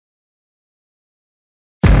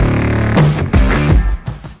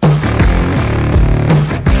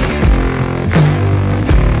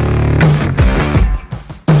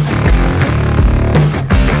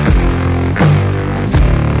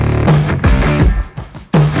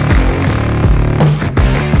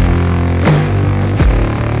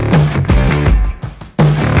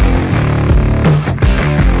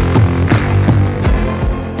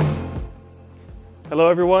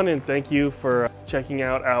everyone, and thank you for checking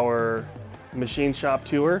out our machine shop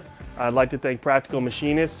tour. I'd like to thank Practical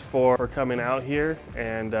Machinists for coming out here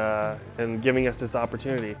and giving us this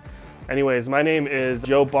opportunity. Anyways, my name is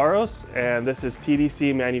Joe Barros, and this is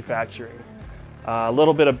TDC Manufacturing. A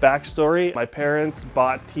little bit of backstory. My parents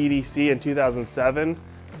bought TDC in 2007.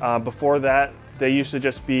 Before that, they used to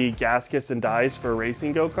just be gaskets and dies for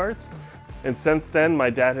racing go-karts. And since then, my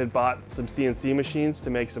dad had bought some CNC machines to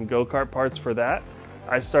make some go-kart parts for that.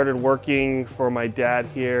 I started working for my dad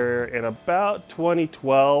here in about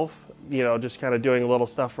 2012, just kind of doing a little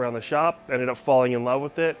stuff around the shop. Ended up falling in love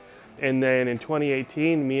with it. And then in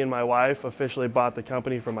 2018, me and my wife officially bought the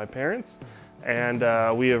company from my parents.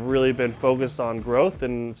 And we have really been focused on growth,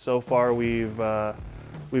 and so far we've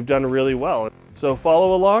done really well. So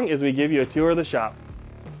follow along as we give you a tour of the shop.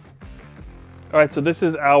 All right, so this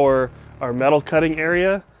is our metal cutting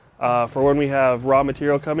area for when we have raw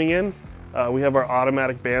material coming in. We have our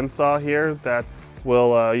automatic bandsaw here that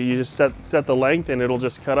will, you just set the length and it'll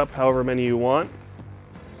just cut up however many you want.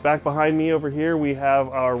 Back behind me over here, we have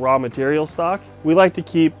our raw material stock. We like to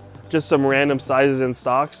keep just some random sizes in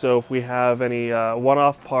stock, so if we have any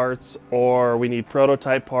one-off parts or we need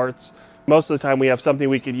prototype parts, most of the time we have something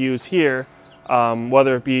we could use here,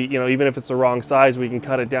 whether it be, even if it's the wrong size, we can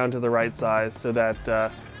cut it down to the right size so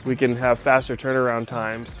that we can have faster turnaround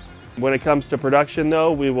times. When it comes to production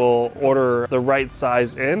though, we will order the right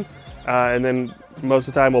size in, and then most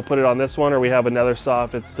of the time we'll put it on this one, or we have another saw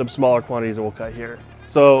if it's some smaller quantities that we'll cut here.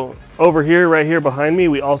 So over here, right here behind me,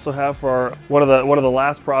 we also have for one of the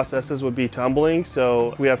last processes would be tumbling.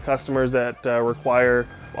 So we have customers that require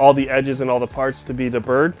all the edges and all the parts to be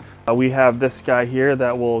deburred. We have this guy here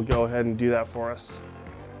that will go ahead and do that for us.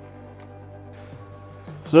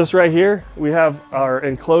 So this right here, we have our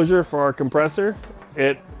enclosure for our compressor.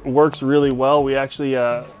 It works really well. We actually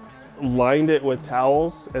lined it with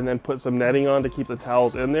towels and then put some netting on to keep the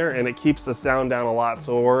towels in there, and it keeps the sound down a lot.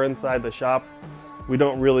 So when we're inside the shop, we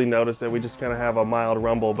don't really notice it. We just kind of have a mild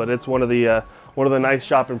rumble, but it's one of the nice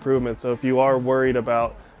shop improvements. So if you are worried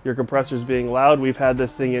about your compressors being loud, we've had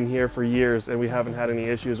this thing in here for years and we haven't had any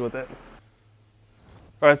issues with it.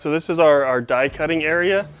 All right, so this is our die cutting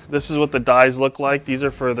area. This is what the dies look like. These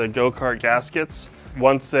are for the go-kart gaskets.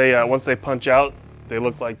 Once they punch out, they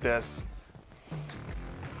look like this.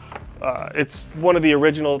 It's one of the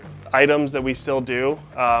original items that we still do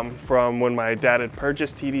from when my dad had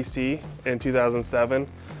purchased TDC in 2007.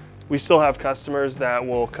 We still have customers that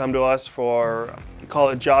will come to us for, call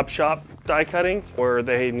it job shop die cutting, where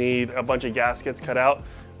they need a bunch of gaskets cut out.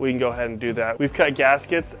 We can go ahead and do that. We've cut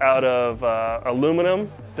gaskets out of aluminum,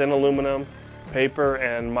 thin aluminum, paper,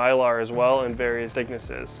 and mylar as well in various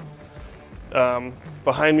thicknesses.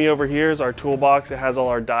 Behind me over here is our toolbox. It has all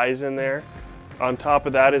our dies in there. On top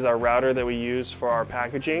of that is our router that we use for our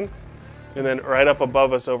packaging. And then right up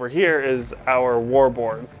above us over here is our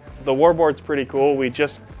warboard. The warboard's pretty cool. We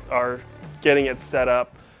just are getting it set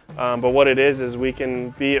up. But what it is we can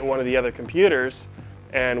be at one of the other computers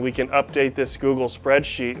and we can update this Google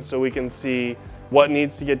spreadsheet so we can see what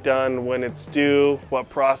needs to get done, when it's due, what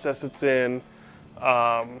process it's in,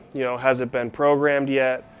 has it been programmed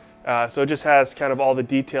yet? So it just has kind of all the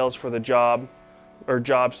details for the job or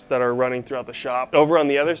jobs that are running throughout the shop. Over on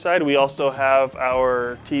the other side, we also have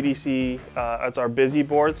our TDC, that's our busy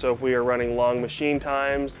board. So if we are running long machine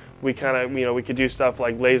times, we kind of, we could do stuff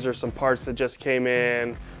like laser some parts that just came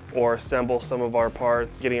in, or assemble some of our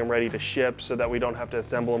parts, getting them ready to ship so that we don't have to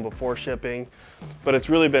assemble them before shipping. But it's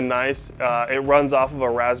really been nice. It runs off of a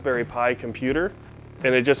Raspberry Pi computer,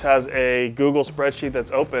 and it just has a Google spreadsheet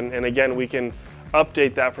that's open. And again, we can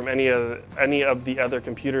update that from any of the other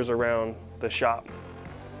computers around the shop.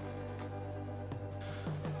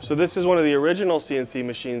 So this is one of the original CNC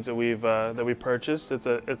machines that we purchased. It's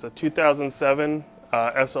a 2007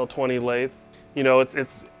 SL20 lathe.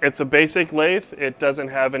 It's a basic lathe. It doesn't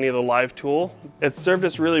have any of the live tool. It's served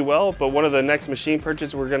us really well, but one of the next machine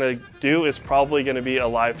purchases we're going to do is probably going to be a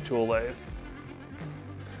live tool lathe.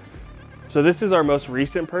 So this is our most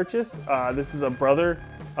recent purchase. This is a Brother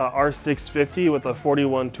R650 with a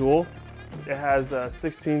 41 tool. It has a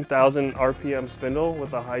 16,000 RPM spindle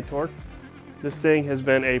with a high torque. This thing has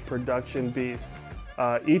been a production beast.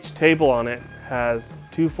 Each table on it has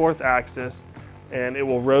 2/4 axis, and it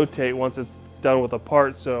will rotate once it's done with a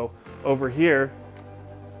part. So over here,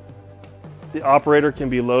 the operator can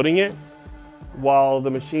be loading it while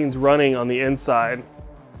the machine's running on the inside.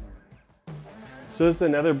 So this is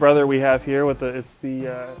another Brother we have here with it's the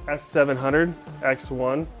S700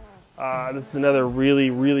 X1. This is another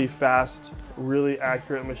really fast, really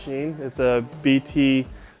accurate machine. It's a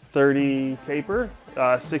BT30 taper,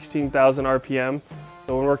 16,000 RPM.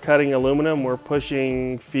 So when we're cutting aluminum, we're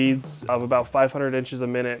pushing feeds of about 500 inches a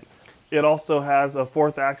minute. It also has a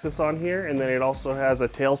 4th axis on here, and then it also has a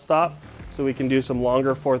tail stop, so we can do some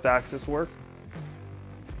longer 4th axis work.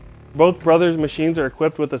 Both Brothers machines are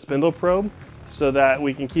equipped with a spindle probe so that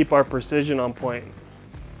we can keep our precision on point.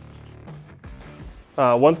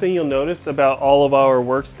 One thing you'll notice about all of our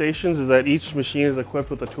workstations is that each machine is equipped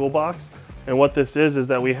with a toolbox, and what this is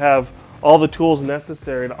that we have all the tools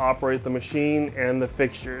necessary to operate the machine and the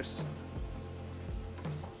fixtures.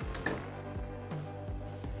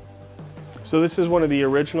 So this is one of the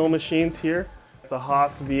original machines here. It's a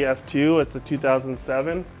Haas VF2, it's a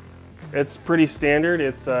 2007. It's pretty standard.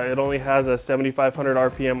 It only has a 7,500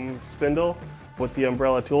 RPM spindle with the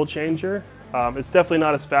umbrella tool changer. It's definitely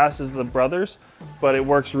not as fast as the Brothers, but it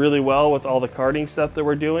works really well with all the carding stuff that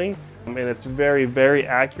we're doing. And it's very, very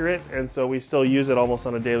accurate, and so we still use it almost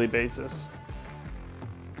on a daily basis.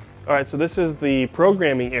 All right, so this is the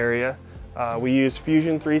programming area. We use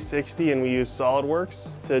Fusion 360 and we use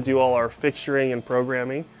SolidWorks to do all our fixturing and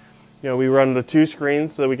programming. You know, we run the 2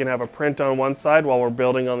 screens so that we can have a print on one side while we're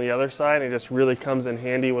building on the other side. It just really comes in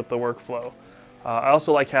handy with the workflow. I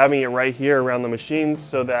also like having it right here around the machines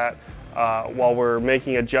so that while we're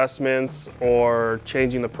making adjustments or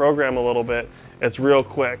changing the program a little bit, it's real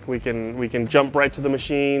quick. We can jump right to the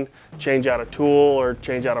machine, change out a tool or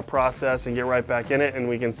change out a process and get right back in it, and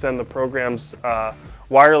we can send the programs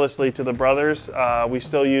wirelessly to the Brothers. We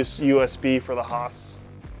still use USB for the Haas.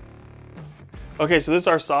 Okay, so this is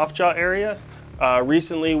our soft jaw area.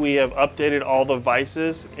 Recently we have updated all the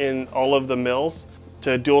vices in all of the mills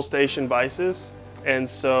to dual station vices, and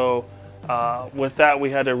so with that we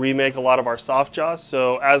had to remake a lot of our soft jaws.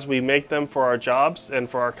 So as we make them for our jobs and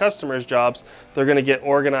for our customers' jobs, they're going to get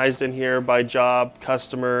organized in here by job,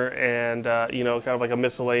 customer, and you know, kind of like a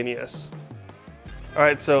miscellaneous. All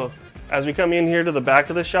right, so as we come in here to the back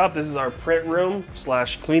of the shop, this is our print room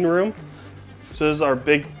 / clean room. So this is our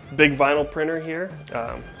big vinyl printer here.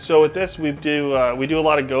 So with this we do a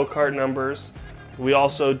lot of go-kart numbers. We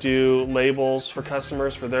also do labels for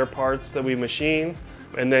customers for their parts that we machine,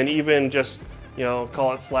 and then even just, you know,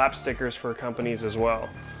 call it slap stickers for companies as well.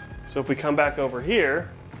 So if we come back over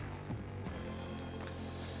here,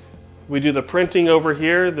 we do the printing over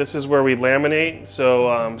here. This is where we laminate.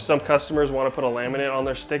 So some customers want to put a laminate on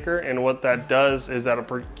their sticker, and what that does is that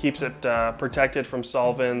it keeps it protected from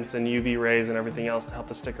solvents and UV rays and everything else to help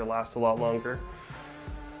the sticker last a lot longer.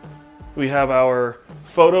 We have our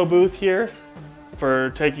photo booth here for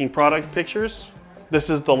taking product pictures. This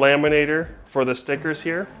is the laminator for the stickers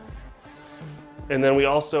here. And then we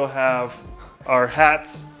also have our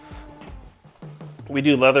hats. We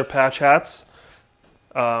do leather patch hats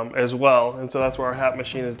as well, and so that's where our hat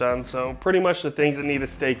machine is done. So pretty much the things that need to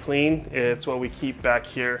stay clean, it's what we keep back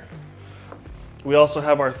here. We also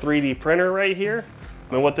have our 3D printer right here,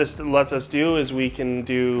 and what this lets us do is we can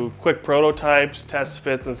do quick prototypes, test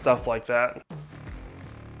fits, and stuff like that.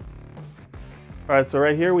 All right, so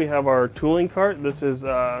right here we have our tooling cart. This is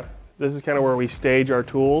kind of where we stage our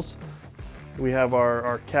tools. We have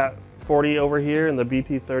our Cat 40 over here and the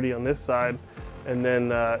BT 30 on this side, and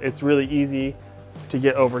then it's really easy to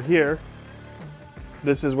get over here.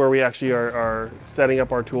 This is where we actually are setting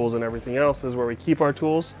up our tools, and everything else is where we keep our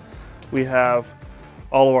tools. We have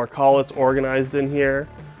all of our collets organized in here.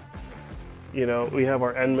 You know, we have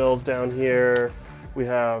our end mills down here. We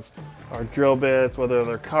have our drill bits, whether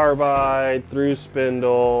they're carbide, through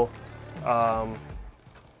spindle.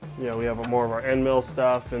 You know, we have more of our end mill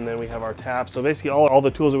stuff, and then we have our taps. So basically all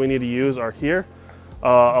the tools that we need to use are here,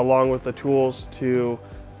 along with the tools to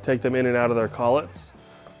take them in and out of their collets.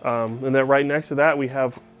 And then right next to that we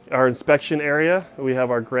have our inspection area. We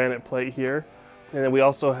have our granite plate here, and then we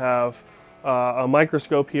also have a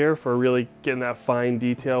microscope here for really getting that fine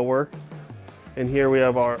detail work. And here we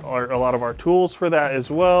have a lot of our tools for that as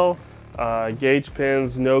well. Gauge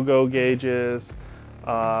pins, no-go gauges,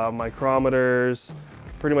 micrometers,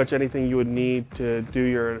 pretty much anything you would need to do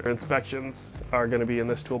your inspections are going to be in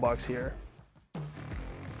this toolbox here.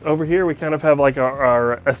 Over here we kind of have like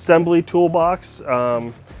our assembly toolbox. We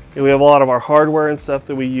have a lot of our hardware and stuff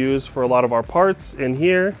that we use for a lot of our parts in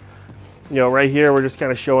here. You know, right here we're just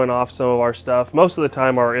kind of showing off some of our stuff. Most of the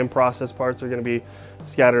time our in-process parts are going to be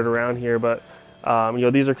scattered around here, but you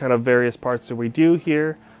know, these are kind of various parts that we do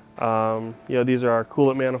here. You know, these are our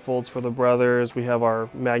coolant manifolds for the Brothers. We have our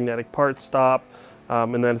magnetic part stop,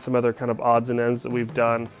 and then some other kind of odds and ends that we've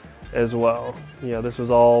done as well. You know, this was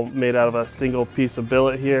all made out of a single piece of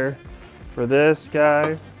billet here for this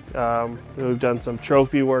guy. We've done some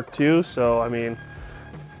trophy work too, so I mean,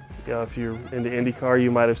 you know, if you're into IndyCar, you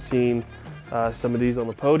might have seen some of these on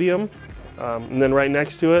the podium. And then right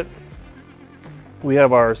next to it, we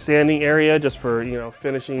have our sanding area just for, you know,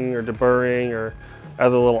 finishing or deburring or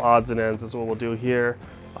other little odds and ends is what we'll do here.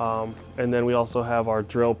 And then we also have our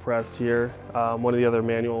drill press here, one of the other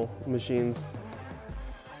manual machines.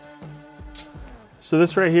 So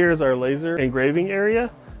this right here is our laser engraving area.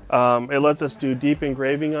 It lets us do deep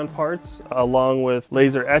engraving on parts along with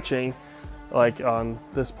laser etching, like on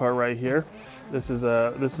this part right here. This is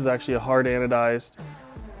actually a hard anodized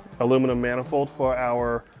aluminum manifold for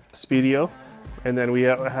our Speedio. And then we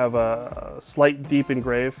have a slight deep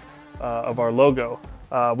engrave of our logo.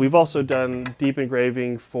 We've also done deep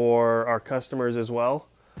engraving for our customers as well,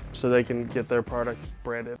 so they can get their product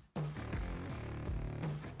branded.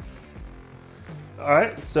 All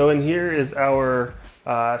right, so in here is our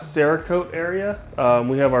Cerakote area.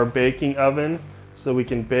 We have our baking oven so we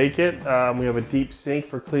can bake it. We have a deep sink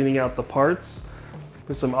for cleaning out the parts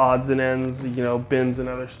with some odds and ends, you know, bins and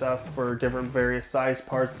other stuff for different various size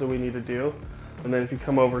parts that we need to do. And then if you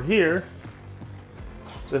come over here,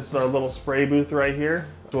 this is our little spray booth right here.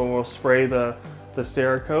 So we'll spray the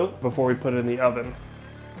Cerakote before we put it in the oven.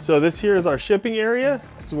 So this here is our shipping area.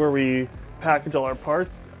 This is where we package all our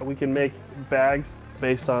parts. We can make bags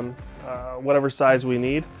based on whatever size we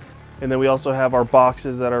need. And then we also have our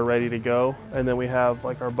boxes that are ready to go. And then we have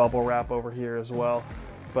like our bubble wrap over here as well.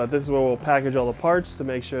 But this is where we'll package all the parts to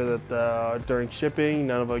make sure that during shipping,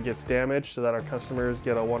 none of it gets damaged so that our customers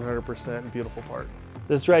get a 100% beautiful part.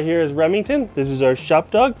 This right here is Remington. This is our shop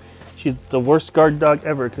dog. She's the worst guard dog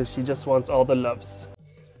ever because she just wants all the loves.